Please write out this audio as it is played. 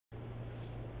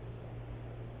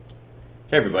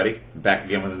Hey everybody, back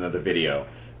again with another video.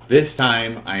 This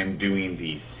time I am doing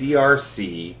the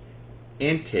CRC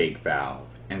intake valve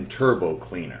and turbo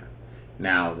cleaner.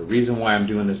 Now the reason why I'm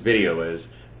doing this video is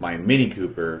my Mini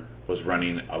Cooper was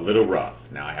running a little rough.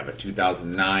 Now I have a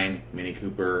 2009 Mini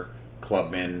Cooper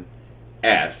Clubman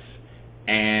S,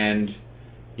 and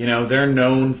you know, they're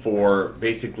known for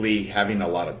basically having a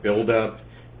lot of buildup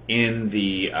in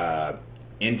the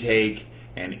intake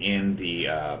and in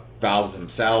the valves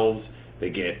themselves. They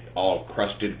get all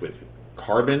crusted with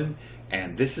carbon,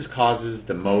 and this causes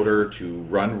the motor to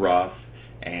run rough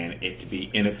and it to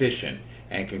be inefficient,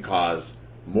 and can cause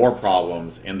more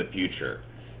problems in the future.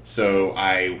 So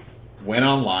I went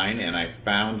online and I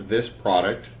found this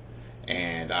product,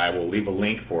 and I will leave a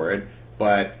link for it,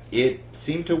 but it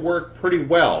seemed to work pretty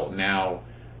well. Now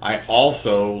I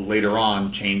also later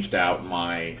on changed out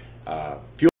my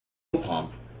fuel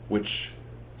pump, which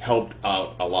helped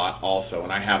out a lot also,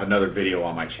 and I have another video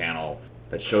on my channel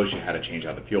that shows you how to change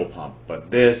out the fuel pump. But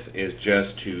this is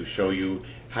just to show you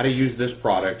how to use this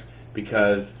product,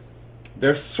 because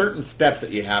there's certain steps that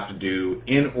you have to do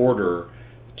in order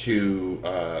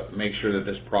to make sure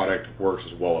that this product works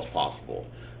as well as possible.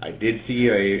 I did see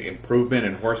an improvement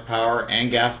in horsepower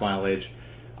and gas mileage.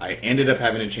 I ended up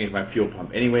having to change my fuel pump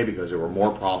anyway because there were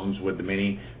more problems with the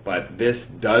Mini, but this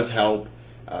does help.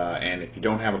 And if you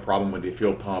don't have a problem with the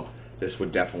fuel pump, this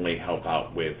would definitely help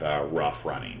out with rough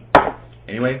running.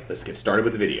 Anyway, let's get started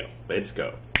with the video. Let's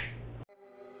go.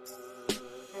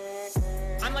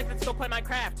 I'm like that still play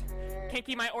Minecraft. Can't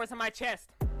keep my ores on my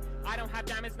chest. I don't have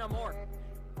diamonds no more.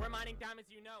 We're mining diamonds,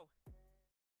 you know.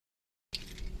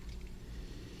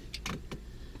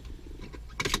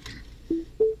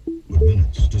 With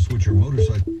minutes to switch your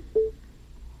motorcycle.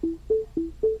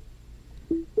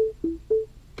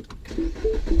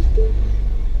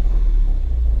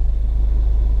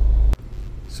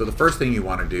 So the first thing you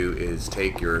want to do is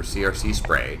take your CRC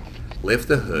spray, lift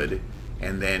the hood,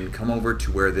 and then come over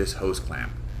to where this hose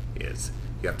clamp is.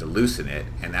 You have to loosen it,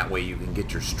 and that way you can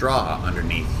get your straw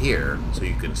underneath here so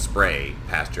you can spray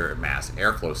past your mass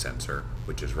airflow sensor,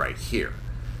 which is right here.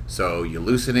 So you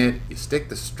loosen it, you stick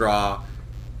the straw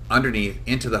underneath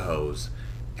into the hose,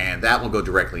 and that will go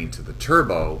directly into the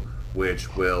turbo,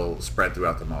 which will spread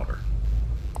throughout the motor.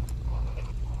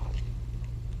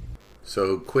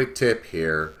 So quick tip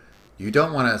here, you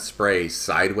don't want to spray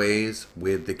sideways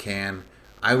with the can.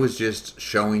 I was just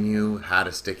showing you how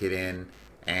to stick it in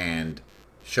and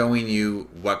showing you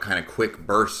what kind of quick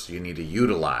bursts you need to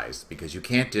utilize, because you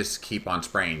can't just keep on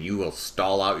spraying. You will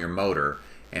stall out your motor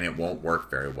and it won't work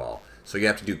very well. So you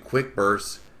have to do quick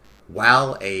bursts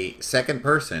while a second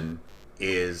person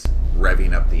is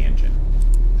revving up the engine.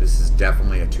 This is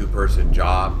definitely a two-person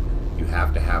job. You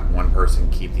have to have one person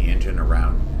keep the engine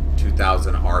around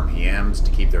 2,000 RPMs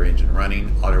to keep their engine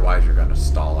running, otherwise you're going to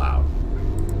stall out.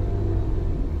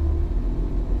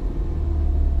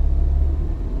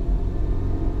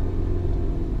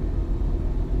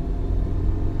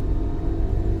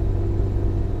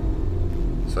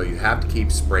 So you have to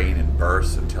keep spraying in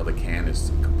bursts until the can is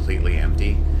completely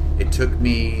empty. It took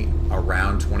me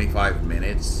around 25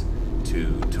 minutes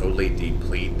to totally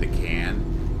deplete the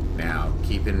can. Now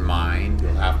keep in mind,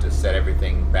 you'll have to set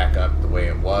everything back up the way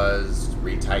it was,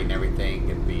 retighten everything,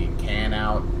 get the can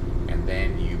out, and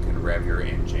then you can rev your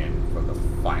engine for the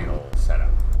final setup.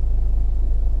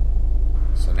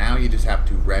 So now you just have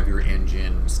to rev your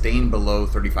engine, staying below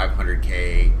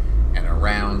 3,500K and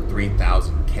around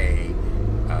 3,000K,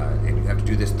 and you have to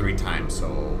do this 3 times. So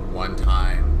 1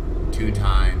 time, 2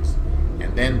 times,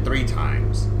 and then 3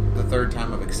 times. The 3rd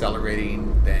time of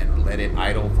accelerating, then let it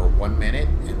idle for 1 minute,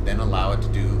 and then allow it to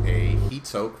do a heat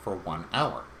soak for 1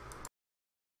 hour.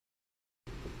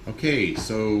 Okay,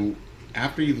 so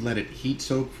after you've let it heat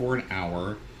soak for an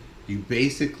hour, you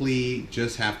basically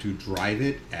just have to drive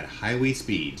it at highway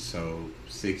speed, so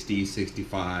 60,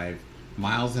 65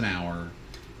 miles an hour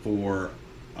for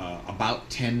about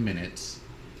 10 minutes,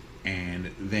 and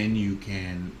then you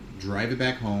can drive it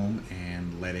back home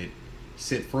and let it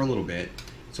sit for a little bit.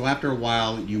 So after a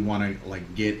while, you want to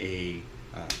like get a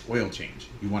oil change.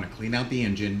 You want to clean out the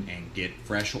engine and get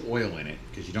fresh oil in it,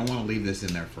 because you don't want to leave this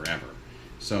in there forever.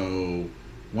 So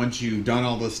once you've done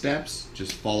all the steps,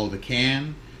 just follow the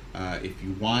can. If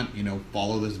you want, you know,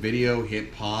 follow this video,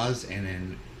 hit pause, and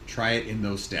then try it in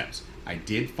those steps. I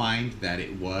did find that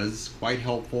it was quite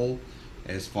helpful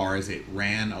as far as it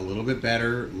ran a little bit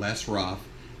better, less rough.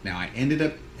 Now I ended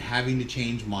up having to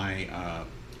change my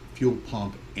fuel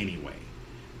pump anyway,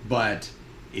 but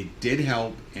it did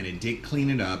help and it did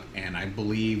clean it up, and I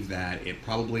believe that it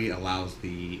probably allows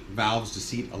the valves to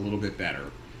seat a little bit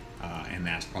better, and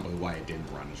that's probably why it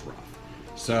didn't run as rough.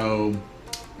 So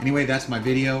anyway, that's my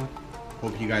video.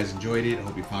 Hope you guys enjoyed it. I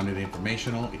hope you found it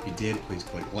informational. If you did, please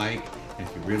click like. And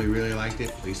if you really, really liked it,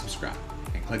 please subscribe.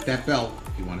 And click that bell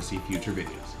if you want to see future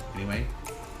videos. Anyway,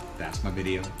 that's my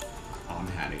video. I'm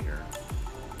out of here.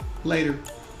 Later.